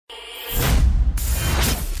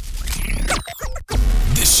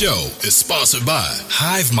This show is sponsored by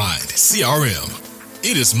HiveMind CRM.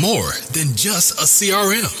 It is more than just a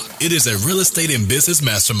CRM. It is a real estate and business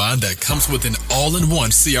mastermind that comes with an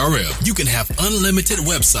all-in-one CRM. You can have unlimited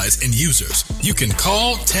websites and users. You can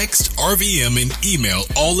call, text, RVM, and email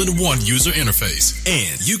all in one user interface.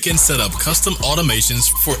 And you can set up custom automations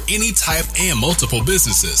for any type and multiple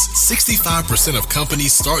businesses. 65% of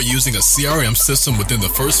companies start using a CRM system within the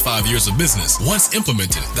first 5 years of business. Once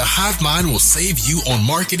implemented, the HiveMind will save you on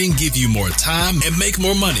marketing, give you more time, and make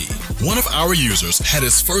more money. One of our users had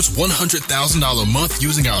his first $100,000 month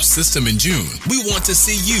using our system in June. We want to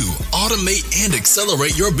see you automate and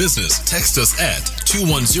accelerate your business. Text us at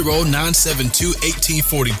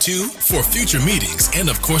 210-972-1842 for future meetings and,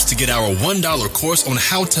 of course, to get our $1 course on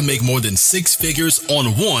how to make more than 6 figures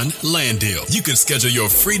on one land deal. You can schedule your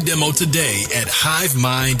free demo today at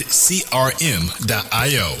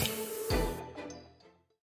HiveMindCRM.io.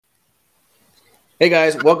 Hey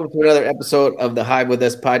guys, welcome to another episode of the Hive With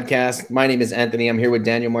Us podcast. My name is Anthony. I'm here with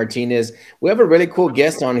Daniel Martinez. We have a really cool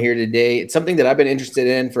guest on here today. It's something that I've been interested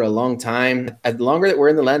in for a long time. The longer that we're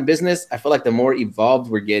in the land business, I feel like the more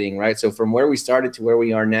evolved we're getting, right? So from where we started to where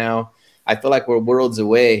we are now, I feel like we're worlds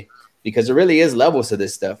away because there really is levels to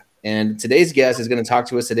this stuff. And today's guest is going to talk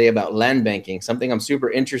to us today about land banking, something I'm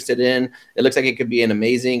super interested in. It looks like it could be an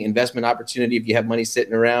amazing investment opportunity if you have money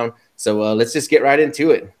sitting around. So let's just get right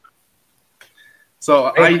into it.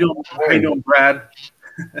 So how you doing, Brad?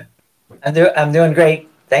 I'm doing great.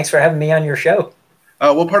 Thanks for having me on your show.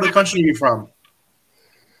 What part of the country are you from?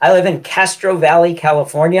 I live in Castro Valley,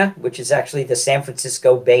 California, which is actually the San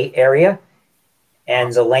Francisco Bay Area.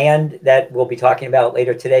 And the land that we'll be talking about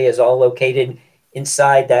later today is all located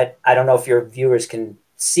inside that. I don't know if your viewers can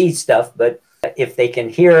see stuff, but if they can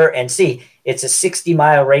hear and see, it's a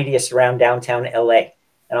 60-mile radius around downtown LA.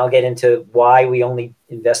 And I'll get into why we only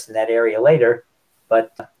invest in that area later.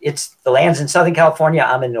 But it's the land's in Southern California.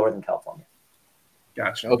 I'm in Northern California.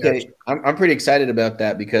 Gotcha. Okay. I'm pretty excited about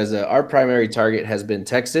that because our primary target has been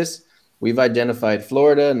Texas. We've identified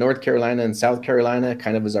Florida, North Carolina, and South Carolina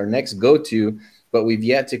kind of as our next go-to, but we've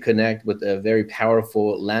yet to connect with a very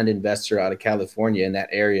powerful land investor out of California in that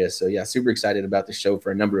area. So yeah, super excited about the show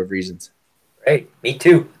for a number of reasons. Great. Me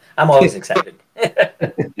too. I'm always excited.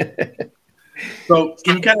 So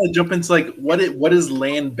can you kind of jump into like what is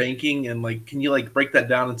land banking and like can you like break that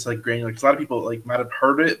down into like granular? Because a lot of people like might have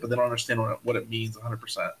heard it, but they don't understand what it means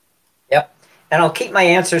 100%. Yep. And I'll keep my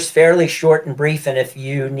answers fairly short and brief. And if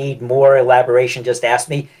you need more elaboration, just ask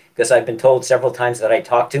me because I've been told several times that I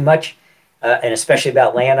talk too much, and especially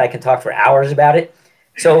about land, I can talk for hours about it.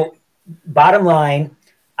 So bottom line,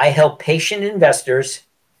 I help patient investors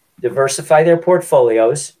diversify their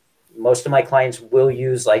portfolios. Most of my clients will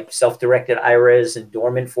use like self-directed IRAs and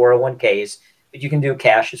dormant 401ks, but you can do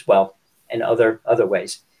cash as well and other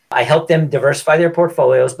ways. I help them diversify their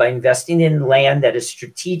portfolios by investing in land that is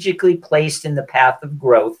strategically placed in the path of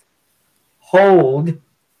growth, hold,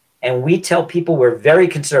 and we tell people we're very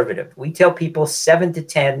conservative. We tell people 7 to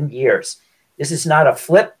 10 years. This is not a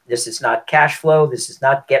flip. This is not cash flow. This is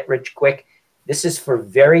not get rich quick. This is for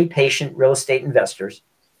very patient real estate investors.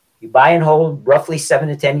 You buy and hold roughly 7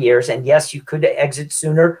 to 10 years. And yes, you could exit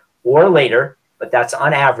sooner or later, but that's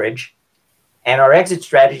on average. And our exit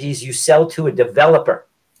strategies, you sell to a developer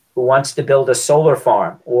who wants to build a solar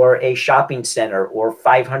farm or a shopping center or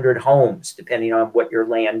 500 homes, depending on what your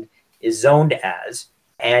land is zoned as.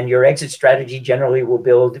 And your exit strategy generally will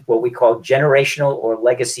build what we call generational or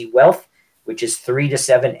legacy wealth, which is 3 to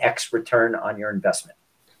 7x return on your investment.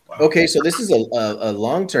 Okay, so this is a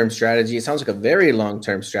long-term strategy. It sounds like a very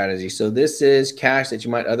long-term strategy. So this is cash that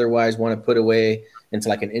you might otherwise want to put away into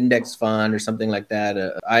like an index fund or something like that,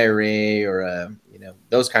 a IRA or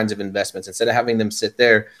those kinds of investments. Instead of having them sit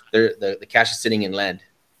there, the cash is sitting in land.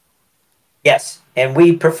 Yes, and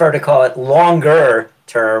we prefer to call it longer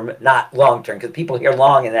term, not long term, because people hear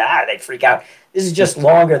long and they freak out. This is just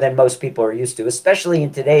longer than most people are used to, especially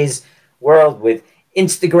in today's world with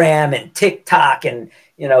Instagram and TikTok and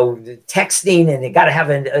texting, and you got to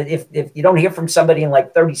have if you don't hear from somebody in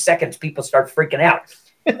like 30 seconds, people start freaking out.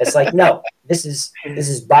 It's like, no, this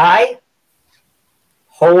is buy,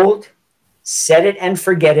 hold, set it and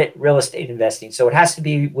forget it real estate investing. So it has to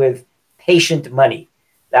be with patient money.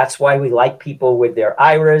 That's why we like people with their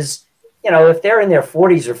IRAs. If they're in their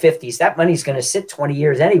 40s or 50s, that money's going to sit 20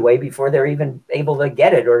 years anyway before they're even able to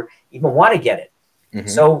get it or even want to get it. Mm-hmm.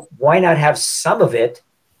 So why not have some of it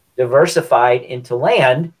diversified into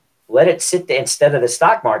land, let it sit there instead of the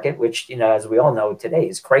stock market, which, as we all know today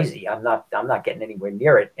is crazy. I'm not getting anywhere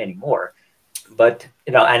near it anymore. But,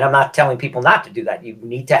 and I'm not telling people not to do that. You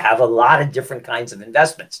need to have a lot of different kinds of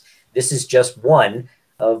investments. This is just one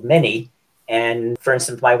of many. And for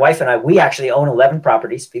instance, my wife and I, we actually own 11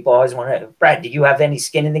 properties. People always want to, Brad, do you have any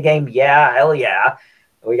skin in the game? Yeah, hell yeah.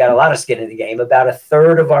 We got a lot of skin in the game. About a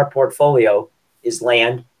third of our portfolio is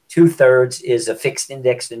land. 2/3 is a fixed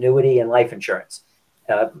indexed annuity and life insurance.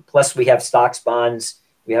 Plus we have stocks, bonds.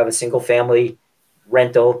 We have a single family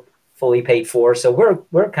rental fully paid for. So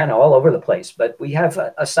we're kind of all over the place, but we have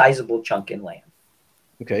a sizable chunk in land.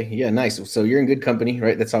 Okay. Yeah. Nice. So you're in good company,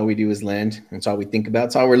 right? That's all we do is land. That's all we think about.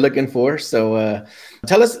 That's all we're looking for. So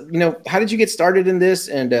tell us, how did you get started in this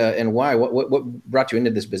and why? What brought you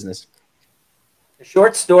into this business? The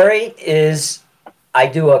short story is I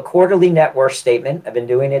do a quarterly net worth statement. I've been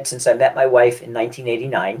doing it since I met my wife in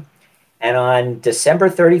 1989. And on December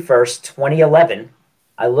 31st, 2011,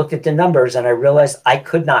 I looked at the numbers and I realized I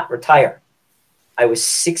could not retire. I was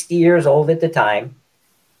 60 years old at the time.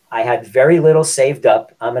 I had very little saved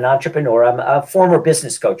up. I'm an entrepreneur. I'm a former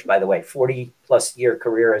business coach, by the way, 40 plus year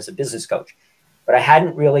career as a business coach. But I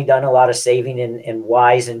hadn't really done a lot of saving and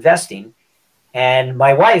wise investing. And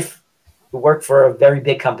my wife, who worked for a very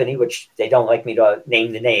big company, which they don't like me to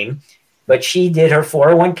name the name, but she did her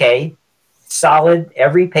 401k, solid,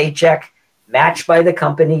 every paycheck, matched by the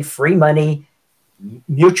company, free money,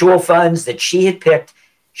 mutual funds that she had picked.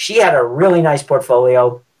 She had a really nice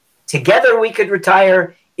portfolio. Together we could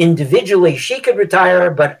retire. Individually, she could retire,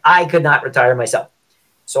 but I could not retire myself.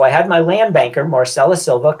 So I had my land banker, Marcella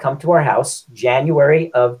Silva, come to our house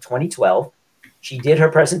January of 2012. She did her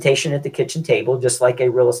presentation at the kitchen table, just like a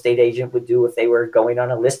real estate agent would do if they were going on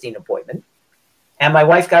a listing appointment. And my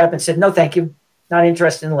wife got up and said, no, thank you. Not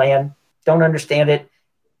interested in land. Don't understand it.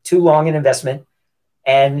 Too long an investment.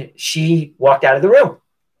 And she walked out of the room.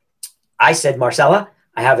 I said, Marcella,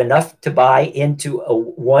 I have enough to buy into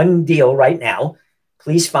one deal right now.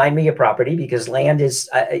 Please find me a property because land is,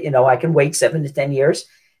 I can wait 7 to 10 years.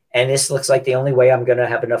 And this looks like the only way I'm going to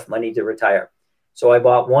have enough money to retire. So I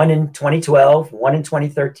bought one in 2012, one in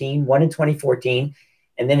 2013, one in 2014.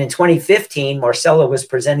 And then in 2015, Marcella was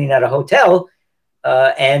presenting at a hotel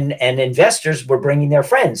and investors were bringing their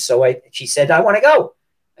friends. So she said, I want to go.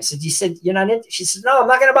 I said, you said you're not in? She said, no, I'm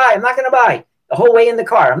not going to buy. I'm not going to buy. The whole way in the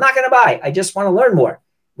car. I'm not going to buy. I just want to learn more.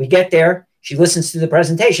 We get there. She listens to the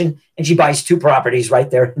presentation and she buys 2 properties right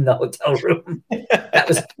there in the hotel room.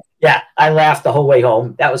 I laughed the whole way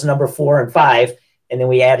home. That was number 4 and 5. And then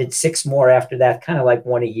we added 6 more after that, kind of like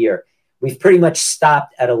one a year. We've pretty much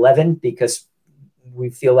stopped at 11 because we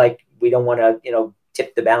feel like we don't want to,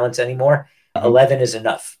 tip the balance anymore. 11 is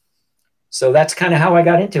enough. So that's kind of how I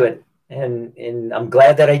got into it. And I'm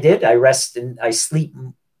glad that I did. I rest and I sleep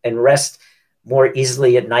and rest more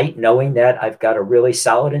easily at night, knowing that I've got a really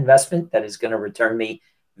solid investment that is going to return me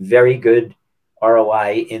very good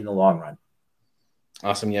ROI in the long run.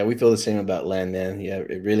 Awesome. Yeah, we feel the same about land, man. Yeah,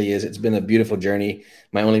 it really is. It's been a beautiful journey.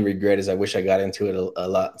 My only regret is I wish I got into it a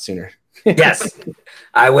lot sooner. Yes.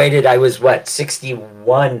 I waited. I was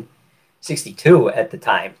 61, 62 at the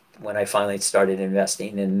time when I finally started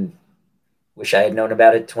investing, and wish I had known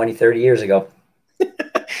about it 20, 30 years ago.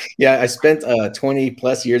 Yeah, I spent 20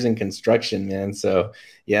 plus years in construction, man. So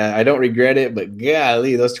yeah, I don't regret it, but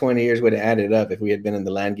golly, those 20 years would have added up if we had been in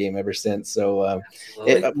the land game ever since. So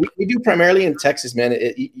we do primarily in Texas, man.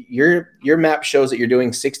 Your map shows that you're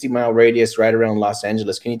doing 60-mile radius right around Los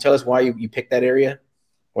Angeles. Can you tell us why you picked that area?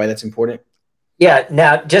 Why that's important? Yeah.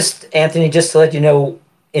 Now, Anthony, just to let you know,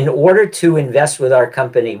 in order to invest with our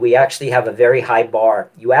company, we actually have a very high bar.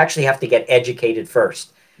 You actually have to get educated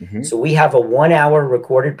first. Mm-hmm. So we have a 1-hour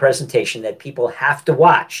recorded presentation that people have to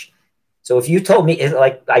watch. So if you told me,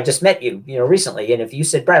 like I just met you, recently, and if you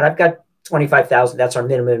said, Brad, I've got $25,000, that's our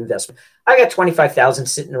minimum investment. I got $25,000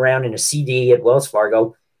 sitting around in a CD at Wells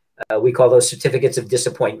Fargo. We call those certificates of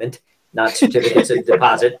disappointment, not certificates of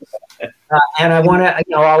deposit. And I want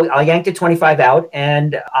to, I'll yank the 25 out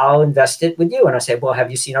and I'll invest it with you. And I say, well, have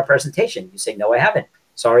you seen our presentation? You say, no, I haven't.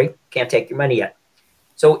 Sorry, can't take your money yet.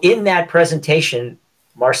 So in that presentation,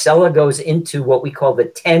 Marcella goes into what we call the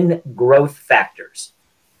 10 growth factors.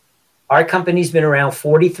 Our company's been around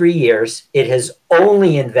 43 years. It has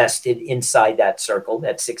only invested inside that circle,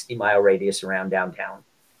 that 60-mile radius around downtown.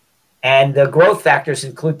 And the growth factors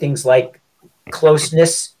include things like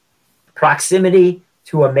closeness, proximity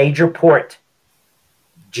to a major port,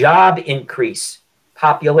 job increase,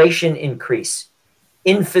 population increase,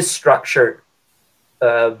 infrastructure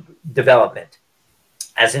development.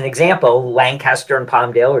 As an example, Lancaster and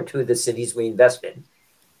Palmdale are 2 of the cities we invest in.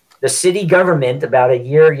 The city government, about a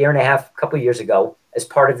year and a half, a couple of years ago, as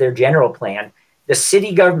part of their general plan, the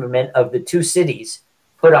city government of the 2 cities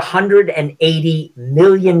put $180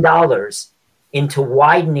 million into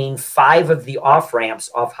widening 5 of the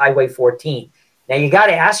off-ramps off Highway 14. Now you got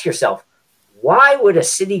to ask yourself, why would a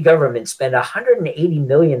city government spend $180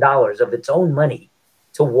 million of its own money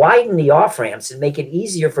to widen the off ramps and make it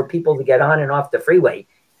easier for people to get on and off the freeway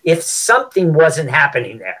if something wasn't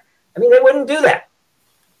happening there? I mean, they wouldn't do that.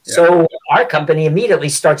 Yeah. So our company immediately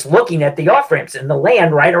starts looking at the off ramps and the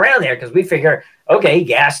land right around there because we figure, okay,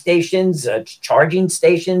 gas stations, charging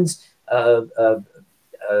stations,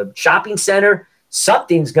 shopping center,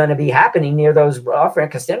 something's going to be happening near those off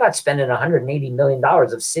ramps because they're not spending $180 million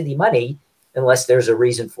of city money unless there's a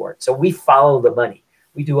reason for it. So we follow the money.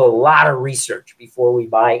 We do a lot of research before we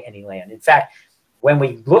buy any land. In fact, when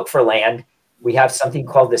we look for land, we have something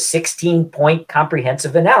called the 16-point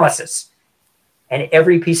comprehensive analysis. And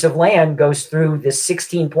every piece of land goes through this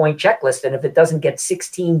 16-point checklist. And if it doesn't get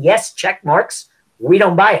 16 yes check marks, we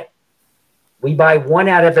don't buy it. We buy 1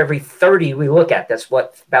 out of every 30 we look at. That's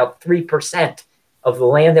what about 3% of the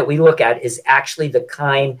land that we look at is actually the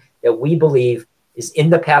kind that we believe is in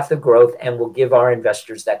the path of growth and will give our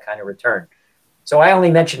investors that kind of return. So I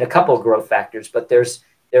only mentioned a couple of growth factors, but there's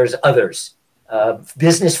others.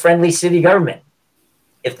 Business-friendly city government.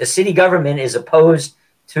 If the city government is opposed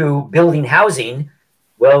to building housing,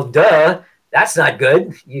 well, duh, that's not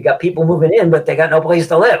good. You got people moving in, but they got no place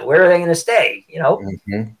to live. Where are they going to stay?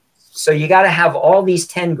 Mm-hmm. So you got to have all these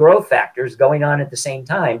 10 growth factors going on at the same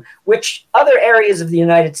time, which other areas of the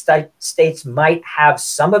United States might have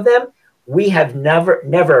some of them. We have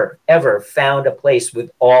never, ever found a place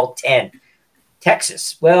with all 10.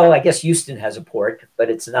 Texas, well, I guess Houston has a port, but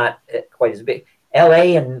it's not quite as big.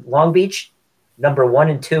 LA and Long Beach, number 1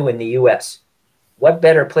 and 2 in the U.S. What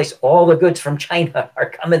better place? All the goods from China are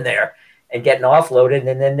coming there and getting offloaded,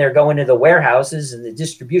 and then they're going to the warehouses and the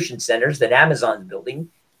distribution centers that Amazon's building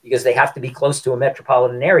because they have to be close to a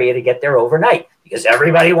metropolitan area to get there overnight because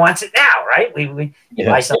everybody wants it now, right? We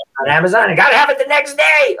buy something on Amazon and got to have it the next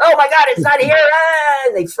day. Oh, my God, it's not here.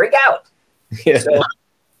 And they freak out. Yeah.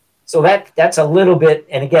 So that's a little bit,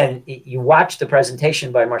 and again, you watch the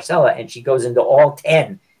presentation by Marcella, and she goes into all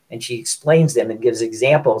 10, and she explains them and gives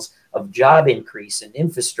examples of job increase and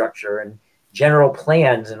infrastructure and general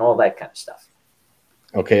plans and all that kind of stuff.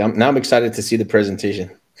 Okay, I'm excited to see the presentation.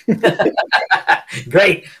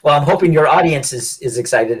 Great. Well, I'm hoping your audience is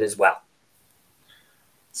excited as well.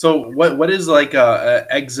 So what is like a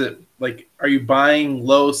exit? Like, are you buying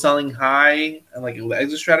low, selling high, and like the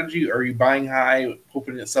exit strategy? Or are you buying high,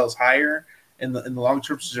 hoping it sells higher in the long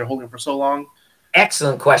term since you're holding it for so long?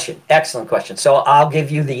 Excellent question. So I'll give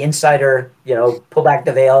you the insider, pull back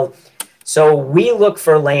the veil. So we look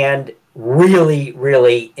for land really,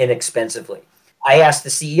 really inexpensively. I asked the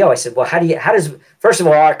CEO, I said, well, how does, first of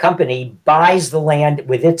all, our company buys the land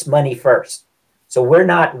with its money first. So we're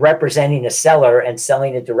not representing a seller and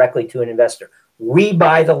selling it directly to an investor. We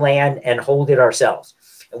buy the land and hold it ourselves.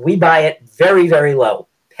 And we buy it very, very low,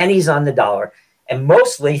 pennies on the dollar. And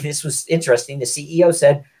mostly, this was interesting, the CEO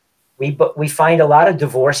said, we find a lot of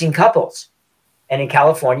divorcing couples. And in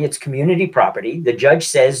California, it's community property. The judge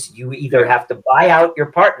says you either have to buy out your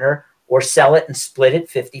partner or sell it and split it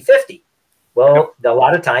 50-50. Well, a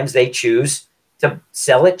lot of times they choose to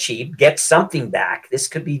sell it cheap, get something back. This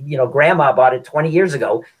could be, grandma bought it 20 years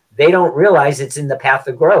ago. They don't realize it's in the path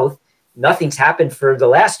of growth. Nothing's happened for the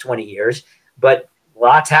last 20 years, but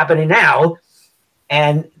lots happening now.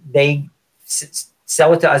 And they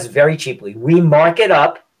sell it to us very cheaply. We mark it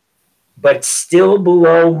up, but still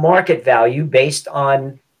below market value based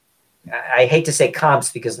on, I hate to say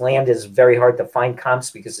comps because land is very hard to find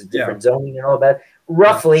comps because of different zoning and all that.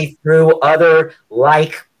 Roughly through other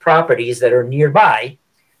like properties that are nearby,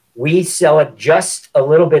 we sell it just a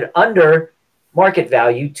little bit under market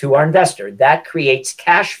value to our investor. That creates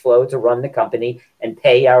cash flow to run the company and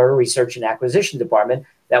pay our research and acquisition department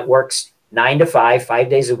that works 9 to 5, 5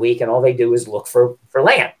 days a week, and all they do is look for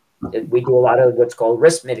land. We do a lot of what's called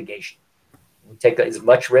risk mitigation. We take as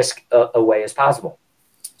much risk away as possible.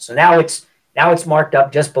 So now it's marked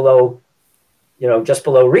up just below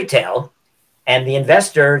retail. And the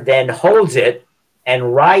investor then holds it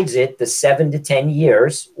and rides it the 7 to 10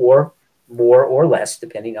 years or more or less,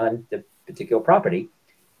 depending on the particular property,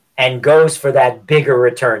 and goes for that bigger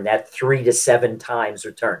return, that 3 to 7 times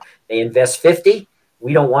return. They invest 50.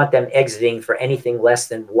 We don't want them exiting for anything less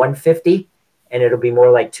than 150, and it'll be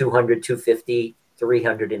more like 200, 250,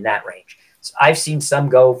 300 in that range. So I've seen some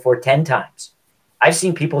go for 10 times. I've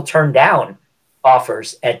seen people turn down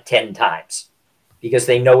offers at 10 times because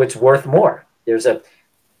they know it's worth more. There's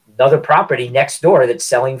another property next door that's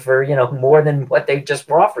selling for, more than what they just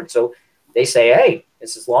were offered. So they say, hey,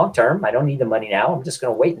 this is long term. I don't need the money now. I'm just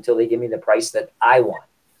going to wait until they give me the price that I want.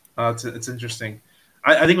 It's interesting.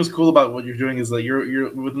 I think what's cool about what you're doing is that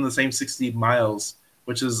you're within the same 60 miles,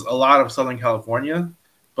 which is a lot of Southern California.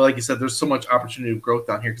 But like you said, there's so much opportunity of growth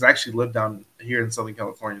down here because I actually live down here in Southern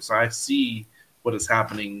California, so I see what is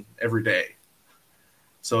happening every day.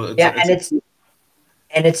 So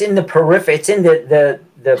it's in the periphery. It's in the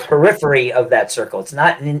periphery of that circle. It's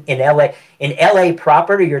not in LA. In LA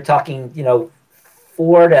proper, you're talking,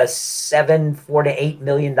 $4 to $8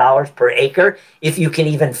 million per acre. If you can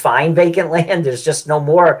even find vacant land, there's just no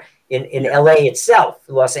more in LA itself,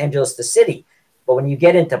 Los Angeles, the city. But when you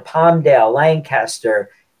get into Palmdale, Lancaster,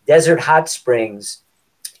 Desert Hot Springs,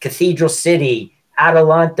 Cathedral City,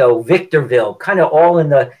 Adelanto, Victorville, kind of all in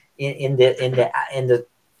the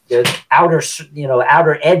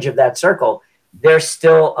outer edge of that circle, there's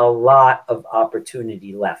still a lot of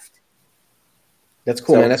opportunity left. That's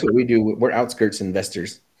cool, man. That's what we do. We're outskirts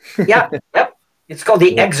investors. Yep. It's called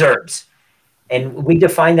the exurbs. And we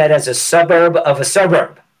define that as a suburb of a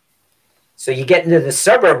suburb. So you get into the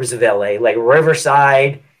suburbs of LA, like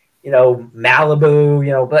Riverside,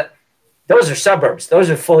 Malibu, but those are suburbs.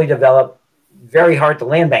 Those are fully developed, very hard to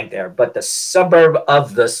land bank there. But the suburb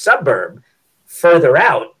of the suburb, further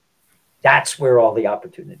out, that's where all the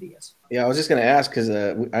opportunity is. Yeah, I was just going to ask because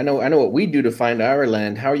I know what we do to find our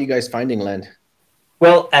land. How are you guys finding land?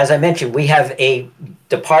 Well, as I mentioned, we have a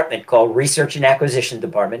department called Research and Acquisition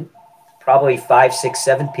Department, probably 5, 6,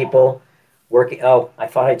 7 people working. Oh, I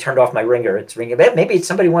thought I turned off my ringer. It's ringing. Maybe it's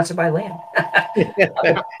somebody who wants to buy land.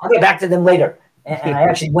 I'll get back to them later. And I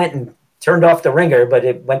actually went and turned off the ringer, but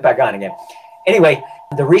it went back on again. Anyway,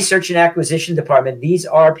 the Research and Acquisition Department, these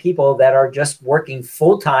are people that are just working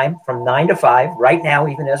full-time from 9 to 5 right now,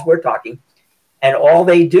 even as we're talking. And all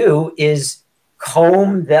they do is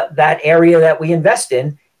comb that area that we invest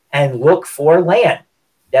in and look for land.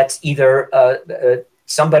 That's either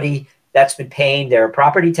somebody that's been paying their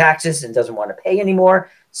property taxes and doesn't want to pay anymore,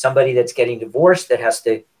 somebody that's getting divorced that has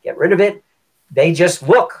to get rid of it. They just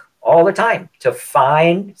look all the time to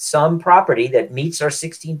find some property that meets our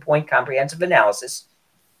 16-point comprehensive analysis,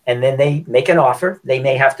 and then they make an offer. They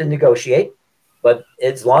may have to negotiate, but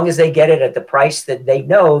as long as they get it at the price that they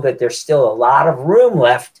know that there's still a lot of room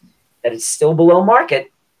left, that it's still below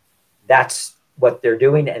market, that's what they're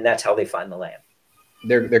doing, and that's how they find the land.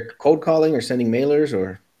 They're cold calling or sending mailers,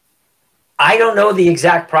 or? I don't know the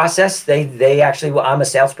exact process. They actually, I'm a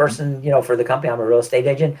salesperson, for the company. I'm a real estate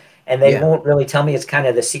agent, and they won't really tell me. It's kind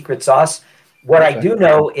of the secret sauce. What I do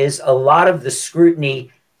know is a lot of the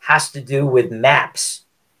scrutiny has to do with maps.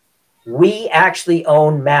 We actually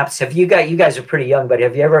own maps. You guys are pretty young, but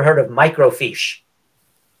have you ever heard of microfiche?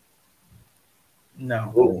 No.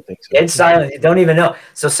 I don't think so. It's silent. You don't even know.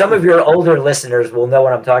 So some of your older listeners will know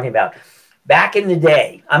what I'm talking about. Back in the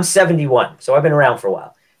day, I'm 71, so I've been around for a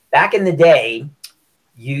while. Back in the day,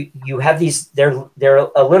 you have these, they're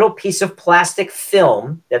a little piece of plastic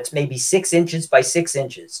film that's maybe 6 inches by 6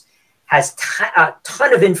 inches, has a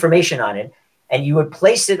ton of information on it, and you would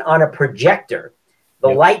place it on a projector. The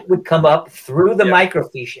light would come up through the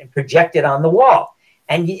microfiche and project it on the wall.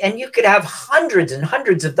 And you could have hundreds and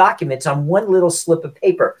hundreds of documents on one little slip of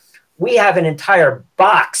paper. We have an entire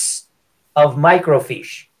box of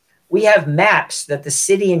microfiche. We have maps that the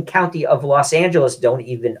city and county of Los Angeles don't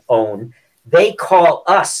even own. They call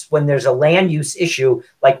us when there's a land use issue,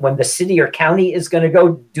 like when the city or county is going to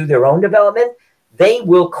go do their own development. They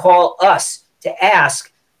will call us to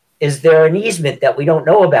ask, is there an easement that we don't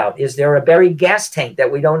know about? Is there a buried gas tank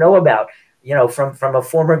that we don't know about? From a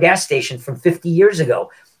former gas station from 50 years ago.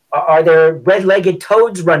 Are there red-legged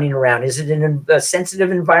toads running around? Is it in a sensitive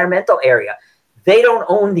environmental area? They don't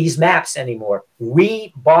own these maps anymore.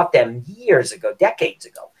 We bought them years ago, decades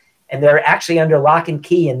ago, and they're actually under lock and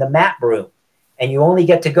key in the map room. And you only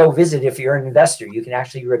get to go visit if you're an investor. You can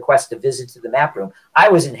actually request a visit to the map room. I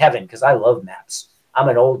was in heaven because I love maps. I'm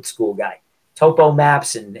an old school guy. Topo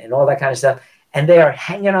maps and all that kind of stuff. And they are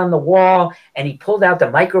hanging on the wall, and he pulled out the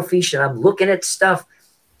microfiche, and I'm looking at stuff.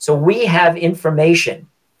 So we have information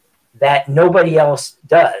that nobody else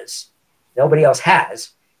does, nobody else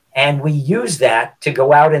has, and we use that to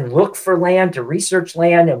go out and look for land, to research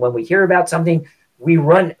land, and when we hear about something, we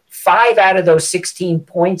run 5 out of those 16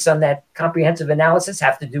 points on that comprehensive analysis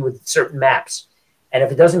have to do with certain maps. And if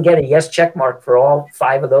it doesn't get a yes check mark for all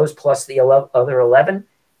 5 of those plus the other 11,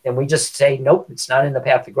 then we just say, nope, it's not in the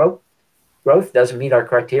path to growth. Growth doesn't meet our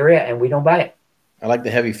criteria, and we don't buy it. I like the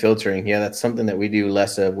heavy filtering. Yeah, that's something that we do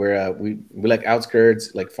less of. We like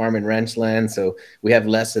outskirts, like farm and ranch land, so we have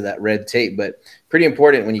less of that red tape. But pretty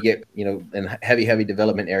important when you get in heavy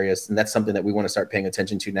development areas, and that's something that we want to start paying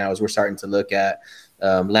attention to now. As we're starting to look at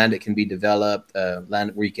land that can be developed,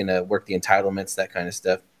 land where you can work the entitlements, that kind of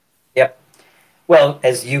stuff. Yep. Well,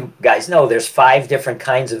 as you guys know, there's 5 different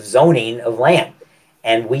kinds of zoning of land,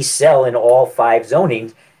 and we sell in all 5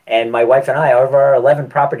 zonings. And my wife and I, out of our 11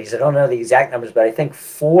 properties, I don't know the exact numbers, but I think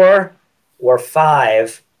 4 or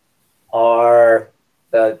 5 are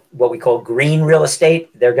what we call green real estate.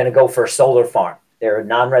 They're going to go for a solar farm. They're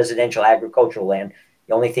non-residential agricultural land.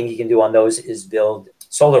 The only thing you can do on those is build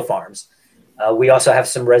solar farms. We also have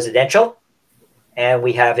some residential, and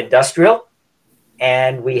we have industrial,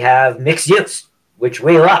 and we have mixed use, which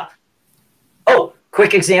we love. Oh,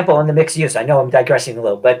 quick example on the mixed use. I know I'm digressing a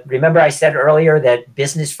little, but remember I said earlier that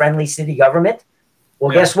business-friendly city government?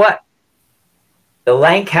 Well, Guess what? The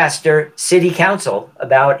Lancaster City Council,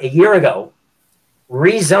 about a year ago,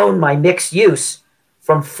 rezoned my mixed use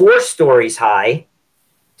from 4 stories high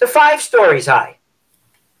to 5 stories high.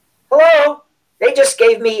 Hello? They just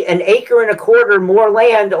gave me 1.25 acres more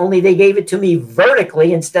land, only they gave it to me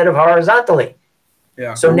vertically instead of horizontally.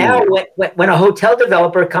 Yeah. So now when a hotel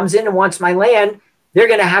developer comes in and wants my land, they're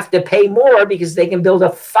going to have to pay more because they can build a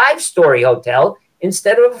 5-story hotel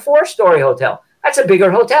instead of a 4-story hotel. That's a bigger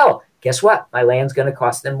hotel. Guess what? My land's going to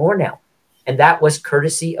cost them more now. And that was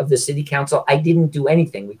courtesy of the city council. I didn't do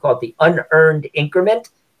anything. We call it the unearned increment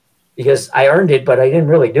because I earned it, but I didn't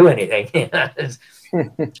really do anything.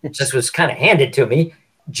 It just was kind of handed to me.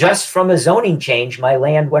 Just from a zoning change, my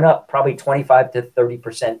land went up probably 25 to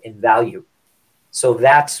 30% in value. So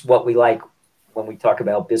that's what we like when we talk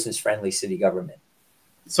about business-friendly city government.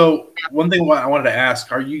 So one thing I wanted to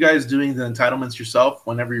ask, are you guys doing the entitlements yourself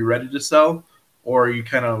whenever you're ready to sell, or are you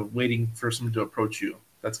kind of waiting for someone to approach you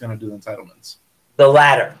that's going to do the entitlements? The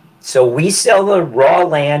latter. So we sell the raw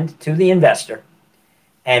land to the investor,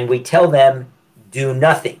 and we tell them, do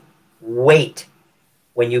nothing. Wait.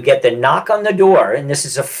 When you get the knock on the door, and this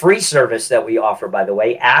is a free service that we offer, by the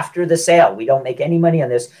way, after the sale. We don't make any money on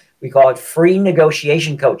this. We call it free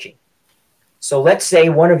negotiation coaching. So let's say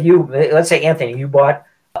Anthony, you bought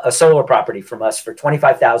a solar property from us for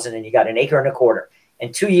 $25,000 and you got 1.25 acres.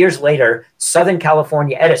 And 2 years later, Southern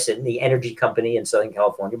California Edison, the energy company in Southern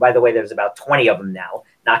California, by the way, there's about 20 of them now,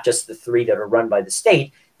 not just the 3 that are run by the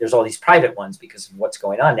state. There's all these private ones because of what's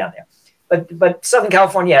going on down there. But Southern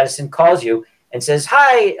California Edison calls you and says,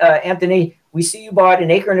 hi, Anthony, we see you bought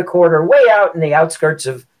 1.25 acres way out in the outskirts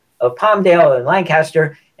of Palmdale and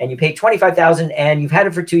Lancaster, and you paid $25,000 and you've had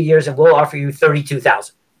it for 2 years and we'll offer you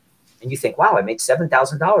 $32,000. And you think, wow, I made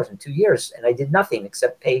 $7,000 in 2 years and I did nothing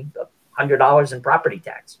except pay $100 in property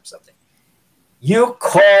tax or something. You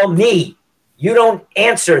call me. You don't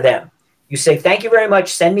answer them. You say, thank you very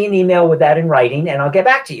much. Send me an email with that in writing and I'll get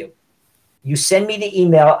back to you. You send me the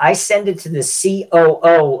email. I send it to the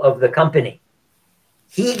COO of the company.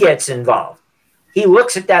 He gets involved. He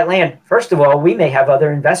looks at that land. First of all, we may have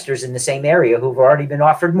other investors in the same area who've already been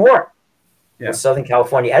offered more. Yeah. Well, Southern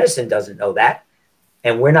California Edison doesn't know that.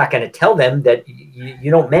 And we're not going to tell them that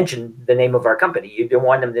you don't mention the name of our company. You don't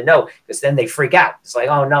want them to know because then they freak out. It's like,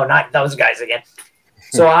 oh, no, not those guys again.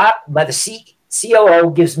 So but the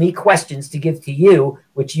COO gives me questions to give to you,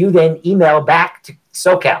 which you then email back to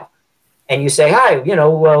SoCal. And you say, hi,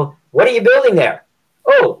 well, what are you building there?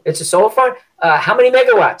 Oh, it's a solar farm. How many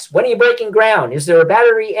megawatts? When are you breaking ground? Is there a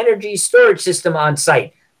battery energy storage system on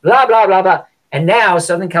site? Blah, blah, blah, blah. And now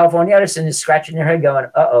Southern California Edison is scratching their head going,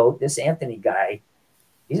 uh-oh, this Anthony guy,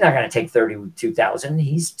 he's not going to take $32,000.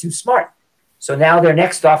 He's too smart. So now their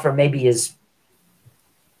next offer maybe is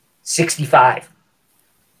 65.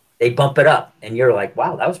 They bump it up. And you're like,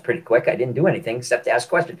 wow, that was pretty quick. I didn't do anything except to ask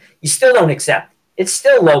questions. You still don't accept. It's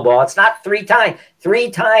still lowball. It's not 3 times.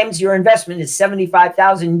 3 times your investment is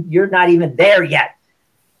 $75,000. You're not even there yet.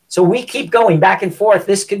 So we keep going back and forth.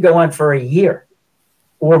 This could go on for a year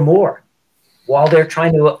or more while they're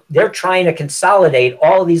trying to consolidate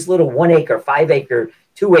all these little 1 acre, 5 acre,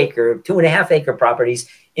 2 acre, 2.5 acre properties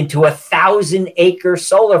into 1,000-acre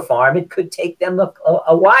solar farm. It could take them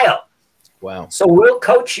a while. Wow. So we'll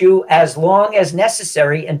coach you as long as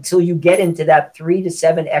necessary until you get into that 3 to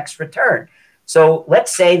 7x return. So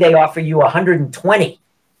let's say they offer you 120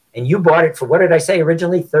 and you bought it for, what did I say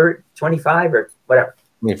originally? 25 or whatever.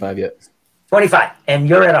 25, yeah. 25. And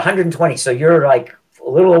you're at 120. So you're like a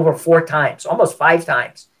little over 4 times, almost 5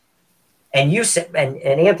 times. And you said, and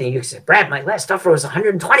Anthony, you said, Brad, my last offer was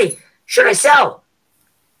 120. Should I sell?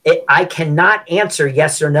 I cannot answer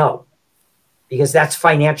yes or no because that's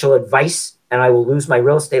financial advice and I will lose my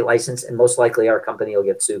real estate license and most likely our company will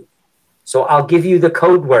get sued. So I'll give you the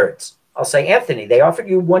code words. I'll say, Anthony, they offered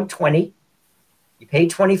you 120. You paid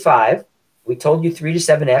 25. We told you 3 to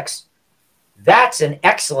 7x. That's an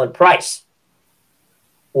excellent price.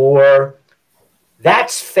 Or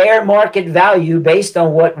that's fair market value based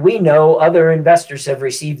on what we know other investors have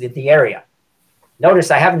received in the area.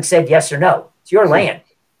 Notice I haven't said yes or no. It's your land.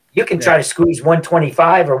 You can try to squeeze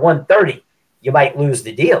 125 or 130. You might lose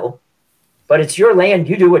the deal, but it's your land.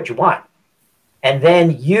 You do what you want. And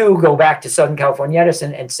then you go back to Southern California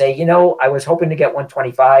Edison and say, I was hoping to get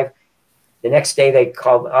 125. The next day they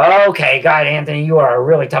called, okay, God, Anthony, you are a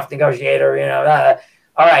really tough negotiator.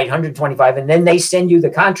 All right, 125. And then they send you the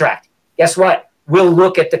contract. Guess what? We'll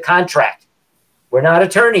look at the contract. We're not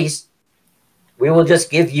attorneys. We will just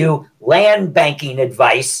give you land banking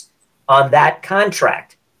advice on that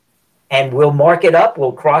contract. And we'll mark it up.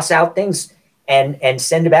 We'll cross out things and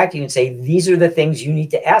send it back to you and say, these are the things you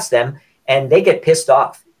need to ask them. And they get pissed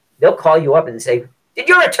off. They'll call you up and say, did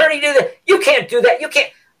your attorney do that? You can't do that. You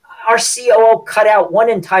can't. Our COO cut out one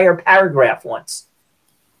entire paragraph once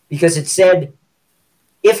because it said,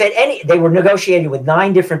 they were negotiating with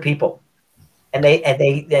 9 different people. And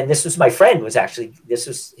this was my friend this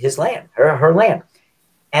was his land, her land.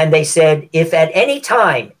 And they said, if at any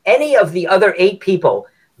time, any of the other 8 people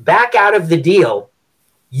back out of the deal,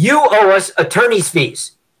 you owe us attorney's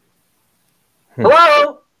fees.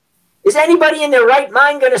 Hello? Is anybody in their right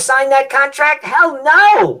mind going to sign that contract? Hell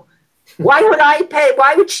no. Why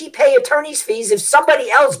would she pay attorney's fees if somebody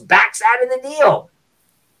else backs out of the deal?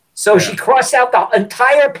 So she crossed out the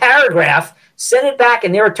entire paragraph, sent it back,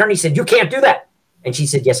 and their attorney said, you can't do that. And she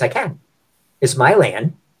said, yes, I can. It's my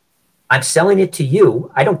land. I'm selling it to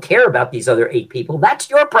you. I don't care about these other 8 people. That's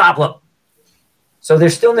your problem. So they're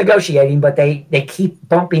still negotiating, but they keep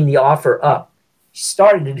bumping the offer up. She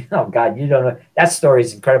started, oh God, you don't know. That story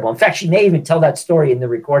is incredible. In fact, she may even tell that story in the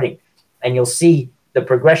recording, and you'll see the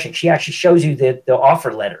progression. She actually shows you the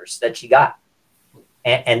offer letters that she got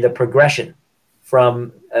and the progression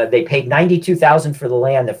from, they paid $92,000 for the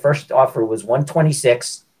land. The first offer was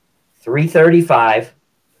 126, 335,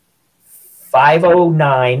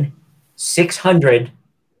 509, 600,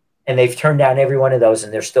 and they've turned down every one of those,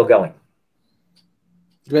 and they're still going.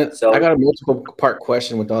 So I got a multiple part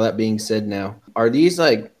question with all that being said now. Are these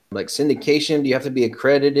like syndication? Do you have to be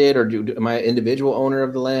accredited, or am I an individual owner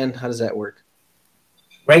of the land? How does that work?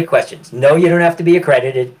 Great questions. No, you don't have to be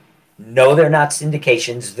accredited. No, they're not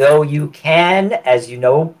syndications, though you can, as you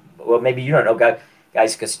know, well, maybe you don't know,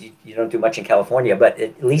 guys, because you don't do much in California, but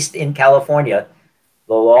at least in California,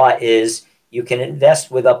 the law is you can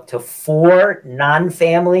invest with up to 4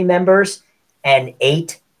 non-family members and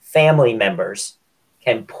 8 family members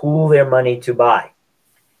can pool their money to buy.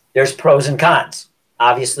 There's pros and cons.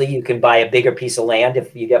 Obviously, you can buy a bigger piece of land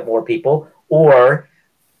if you get more people, or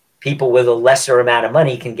people with a lesser amount of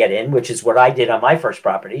money can get in, which is what I did on my first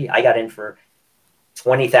property. I got in for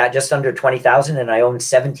just under 20,000, and I owned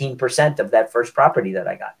 17% of that first property that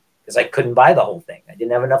I got because I couldn't buy the whole thing. I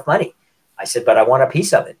didn't have enough money. I said, but I want a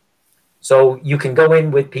piece of it. So you can go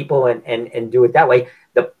in with people and do it that way.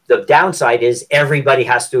 The downside is everybody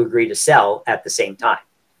has to agree to sell at the same time.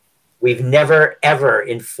 We've never, ever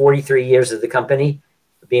in 43 years of the company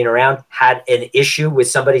being around had an issue with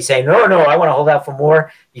somebody saying, no, I want to hold out for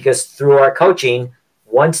more, because through our coaching,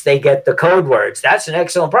 once they get the code words, that's an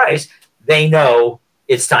excellent price, they know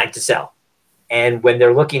it's time to sell. And when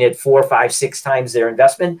they're looking at 4, 5, 6 times their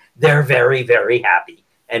investment, they're very, very happy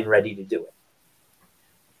and ready to do it.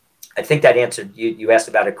 I think that answered you asked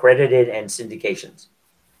about accredited and syndications.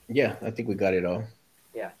 Yeah, I think we got it all.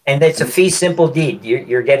 Yeah, and it's a fee simple deed.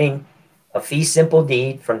 You're getting a fee simple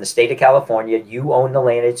deed from the state of California. You own the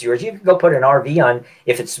land; it's yours. You can go put an RV on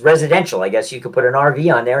if it's residential. I guess you could put an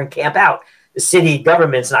RV on there and camp out. The city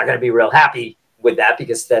government's not going to be real happy with that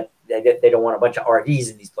because they don't want a bunch of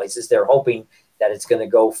RVs in these places. They're hoping that it's going to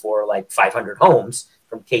go for like 500 homes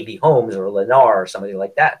from KB Homes or Lennar or somebody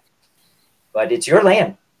like that. But it's your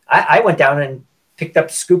land. I went down and picked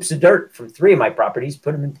up scoops of dirt from 3 of my properties,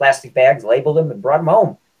 put them in plastic bags, labeled them, and brought them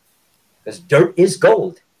home because dirt is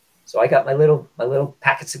gold. So I got my little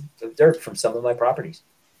packets of dirt from some of my properties.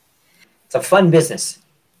 It's a fun business.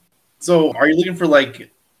 So are you looking for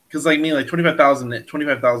because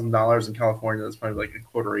 $25,000 in California, that's probably like a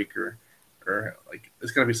quarter acre, or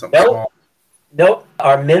it's gonna be something small. Nope.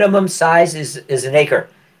 Our minimum size is an acre.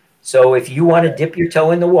 So if you want to dip your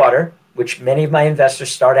toe in the water, which many of my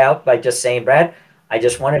investors start out by just saying, Brad, I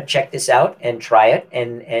just want to check this out and try it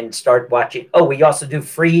and start watching. Oh, we also do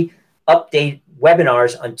free update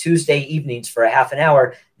webinars on Tuesday evenings for a half an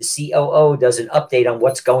hour. The COO does an update on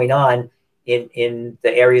what's going on in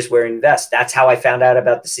the areas where we invest. That's how I found out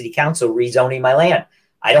about the city council rezoning my land.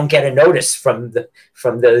 I don't get a notice from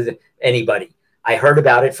anybody. I heard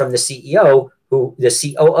about it from the COO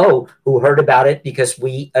who heard about it because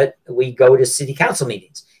we go to city council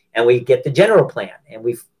meetings and we get the general plan and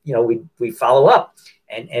we follow up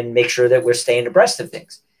and make sure that we're staying abreast of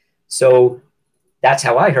things. So That's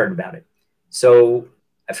how I heard about it. So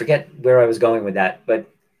I forget where I was going with that, but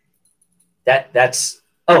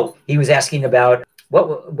he was asking about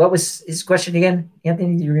what was his question again?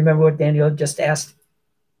 Anthony, do you remember what Daniel just asked?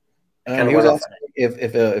 He was asking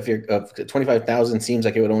if you're 25,000 seems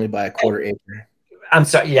like it would only buy a quarter acre. I'm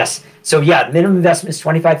sorry. Yes. So minimum investment is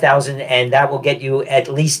 25,000, and that will get you at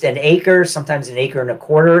least an acre, sometimes an acre and a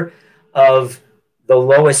quarter of the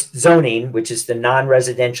lowest zoning, which is the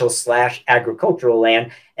non-residential / agricultural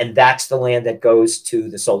land, and that's the land that goes to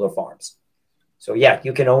the solar farms. So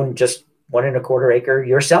you can own just 1 1/4 acre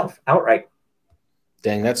yourself outright.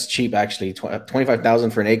 Dang, that's cheap actually.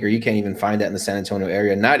 25,000 for an acre. You can't even find that in the San Antonio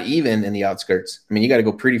area, not even in the outskirts. I mean, you got to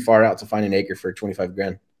go pretty far out to find an acre for 25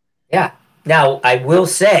 grand. Yeah. Now, I will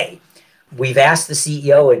say, we've asked the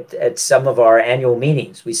CEO at some of our annual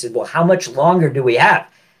meetings. We said, well, how much longer do we have?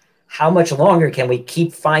 How much longer can we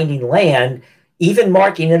keep finding land, even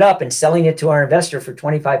marking it up and selling it to our investor for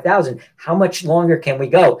 25,000? How much longer can we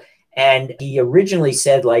go? And he originally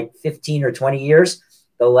said like 15 or 20 years.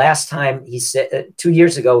 The last time he said 2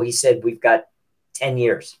 years ago, he said, we've got 10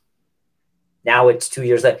 years. Now it's 2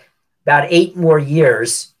 years later, about 8 more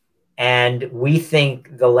years. And we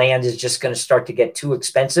think the land is just going to start to get too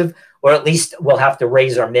expensive, or at least we'll have to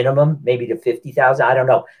raise our minimum, maybe to 50,000. I don't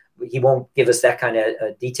know. He won't give us that kind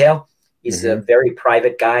of detail. He's a very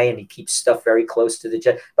private guy, and he keeps stuff very close to the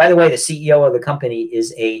chest. By the way, the CEO of the company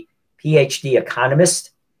is a PhD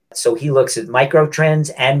economist. So he looks at micro trends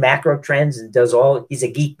and macro trends and he's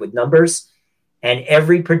a geek with numbers. And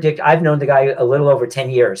I've known the guy a little over 10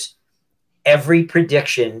 years. Every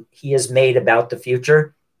prediction he has made about the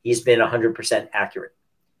future, he's been 100% accurate.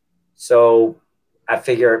 So I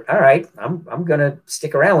figure, all right, I'm going to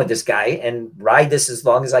stick around with this guy and ride this as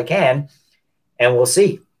long as I can, and we'll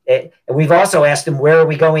see. And we've also asked him, where are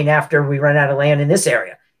we going after we run out of land in this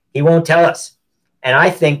area? He won't tell us. And I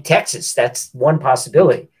think Texas, that's one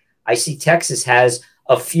possibility. I see Texas has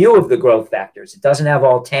a few of the growth factors. It doesn't have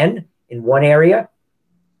all 10 in one area,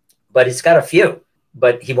 but it's got a few,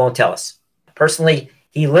 but he won't tell us. Personally,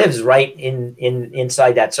 he lives right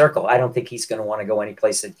inside that circle. I don't think he's going to want to go any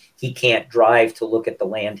place that he can't drive to look at the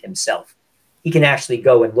land himself. He can actually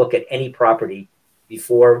go and look at any property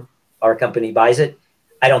before our company buys it.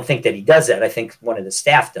 I don't think that he does that. I think one of the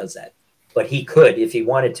staff does that. But he could, if he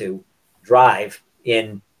wanted to, drive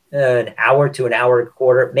in an hour to an hour and a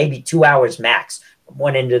quarter, maybe 2 hours max, from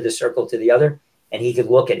one end of the circle to the other. And he could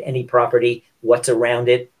look at any property, what's around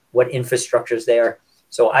it, what infrastructure's there.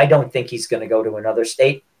 So I don't think he's going to go to another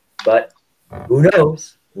state, but who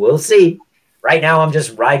knows? We'll see. Right now, I'm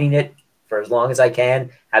just riding it for as long as I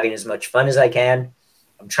can, having as much fun as I can.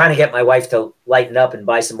 I'm trying to get my wife to lighten up and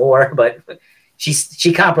buy some more, but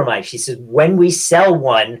she compromised. She said, when we sell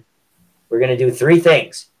one, we're going to do 3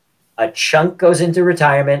 things. A chunk goes into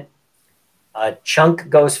retirement. A chunk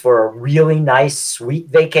goes for a really nice, sweet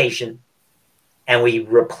vacation. And we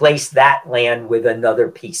replace that land with another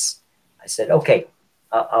piece. I said, okay,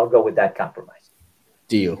 I'll go with that compromise.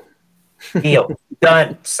 Deal.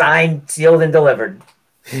 Done. Signed, sealed, and delivered.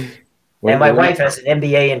 And my wife has an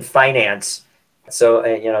MBA in finance. So,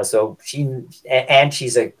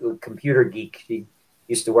 she's a computer geek. She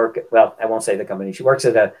used to work I won't say the company. She works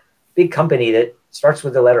at a big company that starts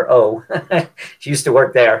with the letter O. She used to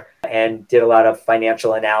work there and did a lot of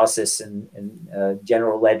financial analysis and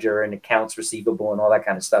general ledger and accounts receivable and all that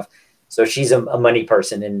kind of stuff. So she's a money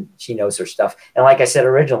person, and she knows her stuff. And like I said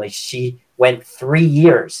originally, she went 3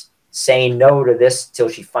 years saying no to this till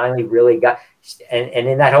she finally really got. And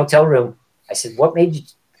in that hotel room, I said, what made you?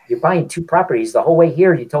 You're buying 2 properties the whole way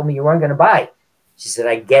here. You told me you weren't going to buy. She said,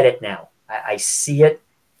 I get it now. I see it.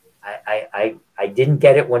 I didn't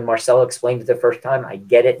get it when Marcella explained it the first time. I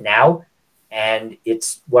get it now. And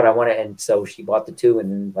it's what I want to. And so she bought the 2.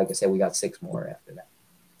 And then, like I said, we got 6 more after that.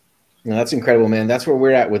 No, that's incredible, man. That's where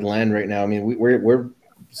we're at with land right now. I mean, we're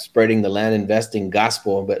spreading the land investing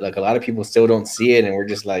gospel, but like a lot of people still don't see it. And we're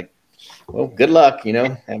just like, well, good luck,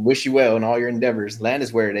 and wish you well in all your endeavors. Land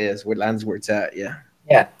is where it is. Land's where it's at. Yeah.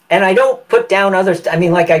 Yeah. And I don't put down others. I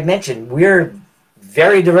mean, like I mentioned, we're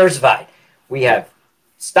very diversified. We have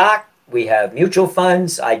stock, we have mutual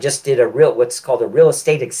funds. I just did what's called a real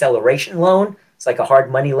estate acceleration loan. It's like a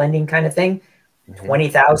hard money lending kind of thing.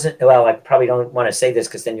 20,000. Well, I probably don't want to say this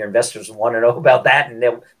because then your investors want to know about that and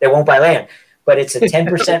they won't buy land. But it's a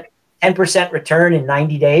 10% return in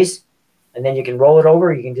 90 days. And then you can roll it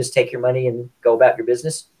over. You can just take your money and go about your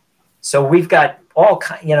business. So we've got all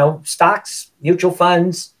stocks, mutual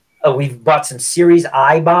funds. We've bought some Series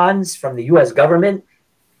I bonds from the U.S. government.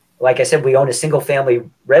 Like I said, we own a single family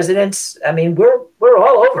residence. I mean, we're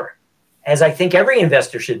all over, as I think every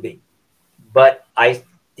investor should be. But I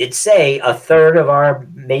did say a third of our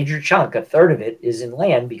major chunk, a third of it is in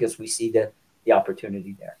land because we see the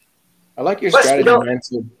opportunity there. I like your strategy, man.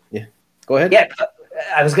 So, yeah, go ahead. Yeah,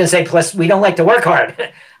 I was going to say, plus we don't like to work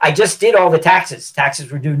hard. I just did all the taxes.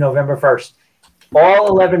 Taxes were due November 1st. All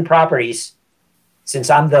 11 properties, since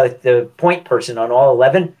I'm the point person on all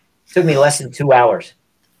 11, took me less than 2 hours.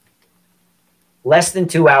 Less than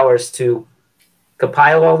 2 hours to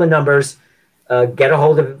compile all the numbers, get a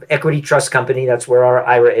hold of Equity Trust Company. That's where our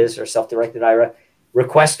IRA is, our self-directed IRA.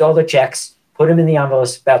 Request all the checks, put them in the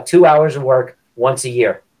envelopes. About 2 hours of work once a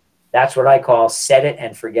year. That's what I call set it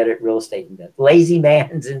and forget it real estate investing. Lazy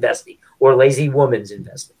man's investing or lazy woman's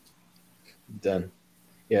investing. Done.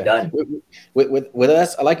 Yeah. Done. With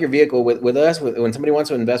us, I like your vehicle. With us, when somebody wants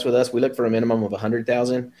to invest with us, we look for a minimum of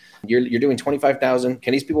 100,000. You're doing 25,000.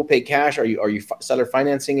 Can these people pay cash? Are you seller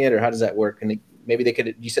financing it, or how does that work? Can maybe they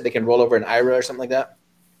could? You said they can roll over an IRA or something like that.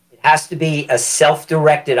 It has to be a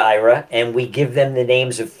self-directed IRA, and we give them the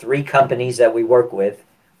names of 3 companies that we work with.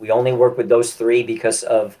 We only work with those 3 because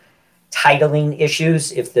of titling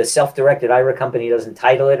issues. If the self-directed IRA company doesn't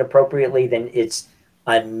title it appropriately, then it's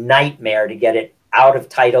a nightmare to get it out of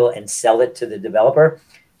title and sell it to the developer.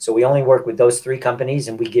 So we only work with those 3 companies,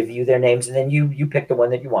 and we give you their names, and then you pick the one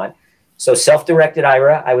that you want. So self-directed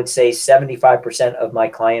IRA, I would say 75% of my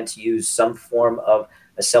clients use some form of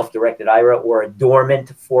a self-directed IRA or a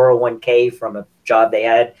dormant 401k from a job they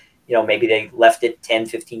had. Maybe they left it 10,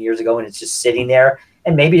 15 years ago and it's just sitting there.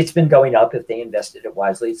 And maybe it's been going up if they invested it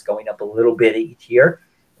wisely. It's going up a little bit each year.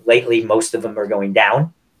 Lately, most of them are going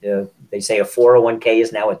down. They say a 401k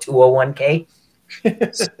is now a 201k.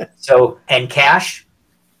 So, and cash,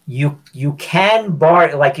 you can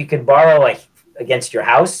borrow, like you can borrow against your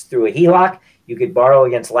house through a HELOC. You could borrow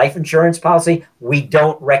against life insurance policy. We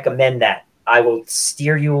don't recommend that. I will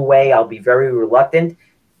steer you away. I'll be very reluctant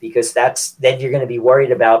because then you're going to be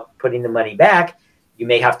worried about putting the money back. You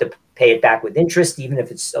may have to pay it back with interest, even if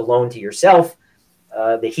it's a loan to yourself.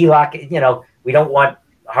 The HELOC, we don't want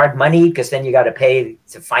hard money because then you got to pay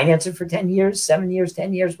to finance it for 10 years, 7 years,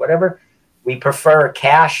 10 years, whatever. We prefer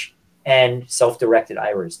cash and self-directed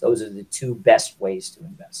IRAs. Those are the 2 best ways to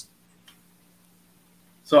invest.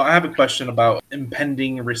 So I have a question about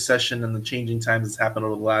impending recession and the changing times that's happened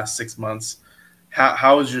over the last 6 months.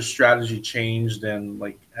 How has your strategy changed, and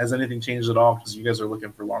has anything changed at all? Because you guys are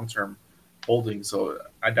looking for long-term holding, so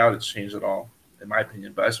I doubt it's changed at all, in my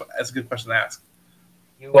opinion. But that's a good question to ask.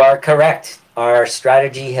 You are correct. Our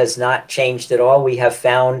strategy has not changed at all. We have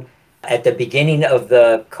found at the beginning of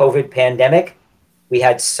the COVID pandemic, we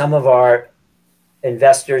had some of our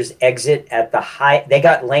investors exit at the high. They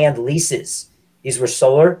got land leases. These were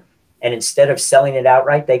solar. And instead of selling it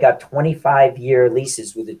outright, they got 25-year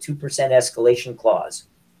leases with a 2% escalation clause.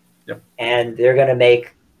 Yep. And they're going to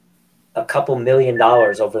make a couple $1 million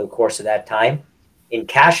over the course of that time in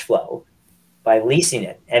cash flow by leasing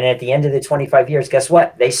it. And at the end of the 25 years, guess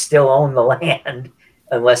what? They still own the land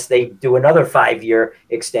unless they do another 5-year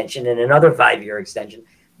extension and another 5-year extension.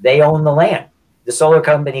 They own the land. The solar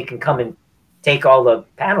company can come and take all the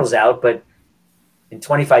panels out, but in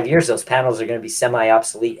 25 years, those panels are going to be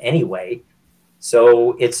semi-obsolete anyway.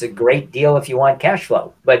 So it's a great deal if you want cash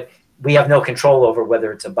flow, but we have no control over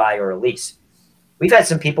whether it's a buy or a lease. We've had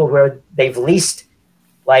some people where they've leased,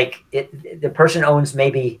 the person owns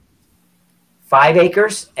maybe 5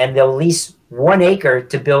 acres and they'll lease 1 acre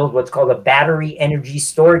to build what's called a battery energy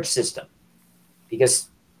storage system, because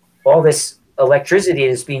all this electricity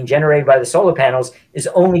that's being generated by the solar panels is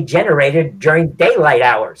only generated during daylight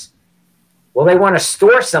hours. Well, they want to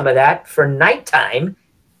store some of that for nighttime.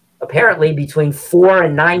 Apparently, between 4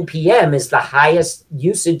 and 9 p.m. is the highest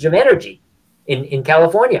usage of energy in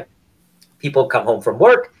California. People come home from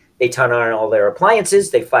work, they turn on all their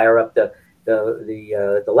appliances, they fire up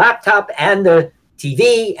the laptop and the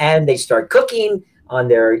TV, and they start cooking on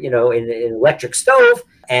their, in an electric stove,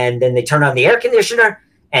 and then they turn on the air conditioner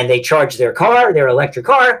and they charge their electric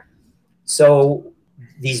car. So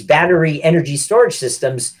these battery energy storage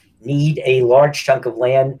systems need a large chunk of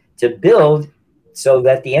land to build so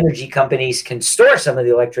that the energy companies can store some of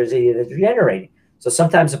the electricity that they're generating. So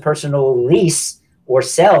sometimes a person will lease or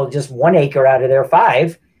sell just 1 acre out of their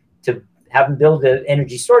 5 to have them build the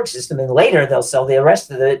energy storage system, and later they'll sell the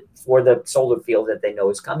rest of it for the solar field that they know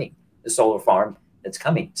is coming, the solar farm that's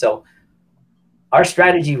coming. So our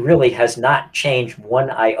strategy really has not changed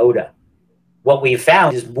 1 iota. What we've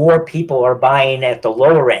found is more people are buying at the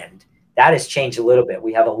lower end. That has changed a little bit.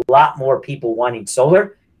 We have a lot more people wanting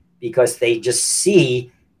solar because they just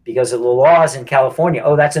see, because of the laws in California.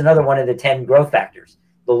 Oh, that's another one of the 10 growth factors.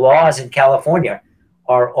 The laws in California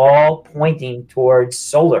are all pointing towards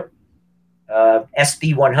solar.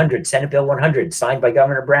 SB 100, Senate Bill 100, signed by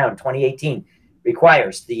Governor Brown, 2018,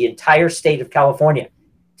 requires the entire state of California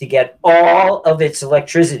to get all of its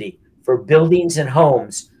electricity for buildings and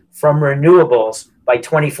homes from renewables by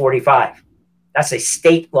 2045. That's a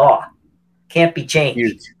state law. Can't be changed.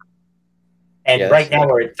 Huge. And right now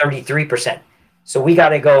we're at 33%. So we got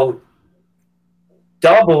to go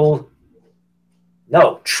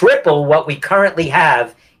triple what we currently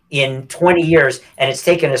have in 20 years. And it's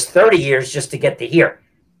taken us 30 years just to get to here.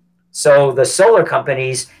 So the solar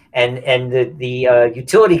companies and the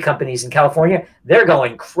utility companies in California, they're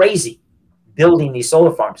going crazy building these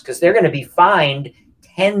solar farms because they're going to be fined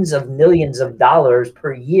tens of millions of dollars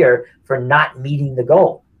per year for not meeting the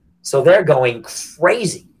goal. So they're going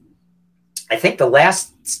crazy. I think the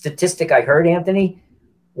last statistic I heard, Anthony,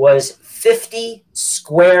 was 50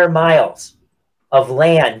 square miles of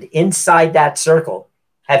land inside that circle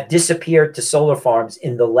have disappeared to solar farms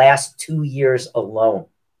in the last 2 years alone.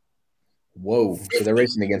 Whoa. So they're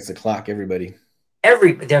racing against the clock, everybody.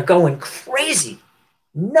 They're going crazy,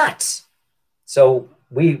 nuts. So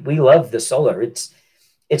we love the solar. It's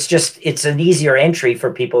an easier entry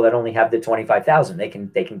for people that only have the 25,000. They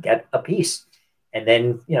can get a piece and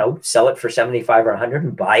then, sell it for 75 or 100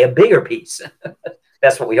 and buy a bigger piece.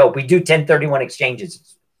 That's what we hope. We do 1031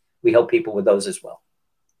 exchanges. We help people with those as well.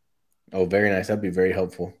 Oh, very nice. That'd be very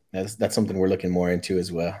helpful. That's something we're looking more into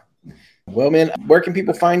as well. Well, man, where can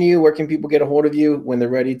people find you? Where can people get a hold of you when they're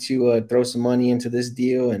ready to throw some money into this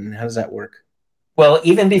deal? And how does that work? Well,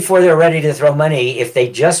 even before they're ready to throw money, if they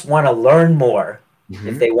just want to learn more,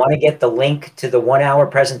 if they want to get the link to the 1 hour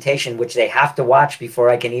presentation, which they have to watch before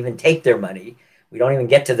I can even take their money. We don't even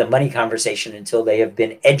get to the money conversation until they have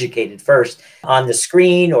been educated first on the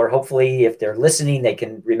screen, or hopefully if they're listening, they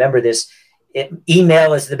can remember this.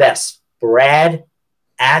 Email is the best.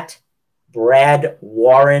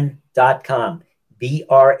 Brad@bradwarren.com.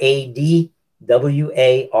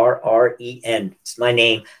 BRADWARREN. It's my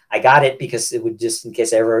name. I got it because it would just in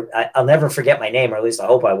case I'll never forget my name, or at least I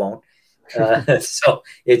hope I won't. So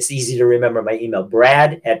it's easy to remember my email,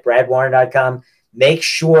 Brad@bradwarren.com. Make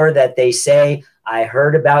sure that they say, I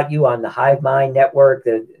heard about you on the Hive Mind Network,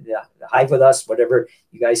 the Hive with Us, whatever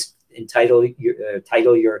you guys title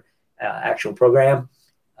your actual program.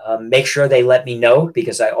 Make sure they let me know,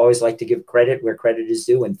 because I always like to give credit where credit is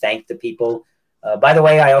due and thank the people. By the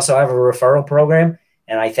way, I also have a referral program,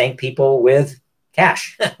 and I thank people with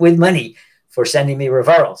cash, with money, for sending me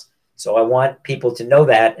referrals. So I want people to know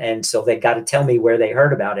that, and so they got to tell me where they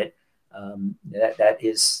heard about it. That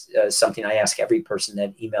is something I ask every person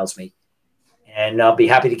that emails me. And I'll be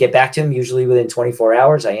happy to get back to them. Usually within 24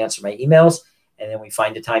 hours, I answer my emails, and then we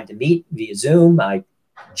find a time to meet via Zoom. I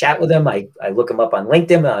chat with them. I look them up on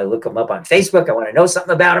LinkedIn. I look them up on Facebook. I want to know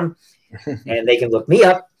something about them, and they can look me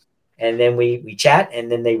up. And then we chat,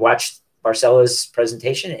 and then they watch Marcela's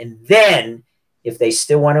presentation. And then if they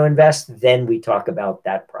still want to invest, then we talk about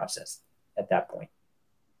that process at that point.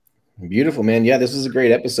 Beautiful, man. Yeah, this was a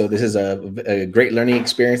great episode. This is a great learning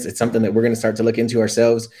experience. It's something that we're going to start to look into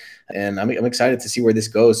ourselves, and I'm excited to see where this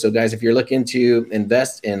goes. So guys, if you're looking to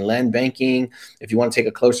invest in land banking, if you want to take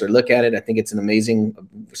a closer look at it, I think it's an amazing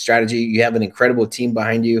strategy. You have an incredible team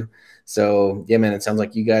behind you. So yeah, man, it sounds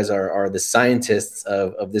like you guys are the scientists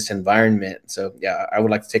of this environment. So yeah, I would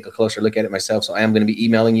like to take a closer look at it myself. So I am going to be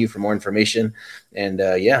emailing you for more information, and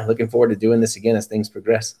yeah, looking forward to doing this again as things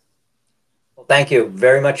progress. Well, thank you.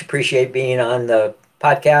 Very much appreciate being on the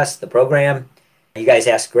podcast, the program. You guys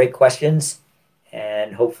ask great questions,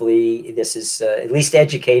 and hopefully this is at least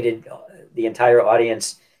educated the entire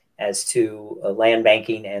audience as to land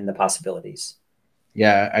banking and the possibilities.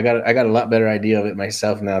 Yeah, I got a lot better idea of it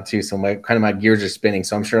myself now too. So my gears are spinning.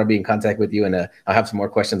 So I'm sure I'll be in contact with you, and I'll have some more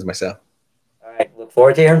questions myself. All right. Look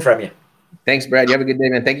forward to hearing from you. Thanks, Brad. You have a good day,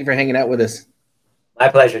 man. Thank you for hanging out with us. My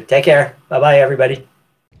pleasure. Take care. Bye-bye, everybody.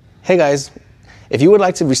 Hey, guys. If you would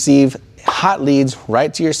like to receive hot leads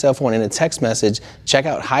right to your cell phone in a text message, check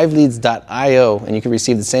out hiveleads.io, and you can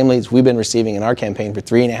receive the same leads we've been receiving in our campaign for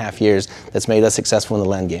 3.5 years that's made us successful in the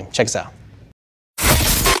land game. Check us out.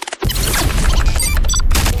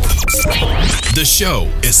 The show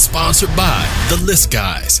is sponsored by The List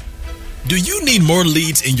Guys. Do you need more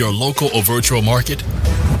leads in your local or virtual market?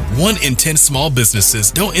 1 in 10 small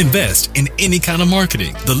businesses don't invest in any kind of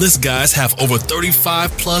marketing. The List Guys have over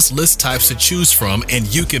 35 plus list types to choose from,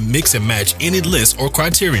 and you can mix and match any list or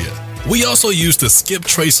criteria. We also use the skip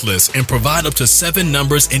trace list and provide up to 7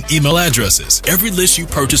 numbers and email addresses. Every list you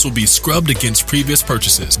purchase will be scrubbed against previous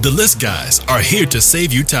purchases. The List Guys are here to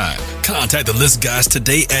save you time. Contact the List Guys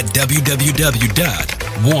today at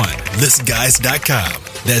www.onelistguys.com.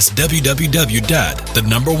 That's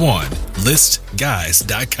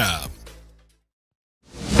www.1listguys.com.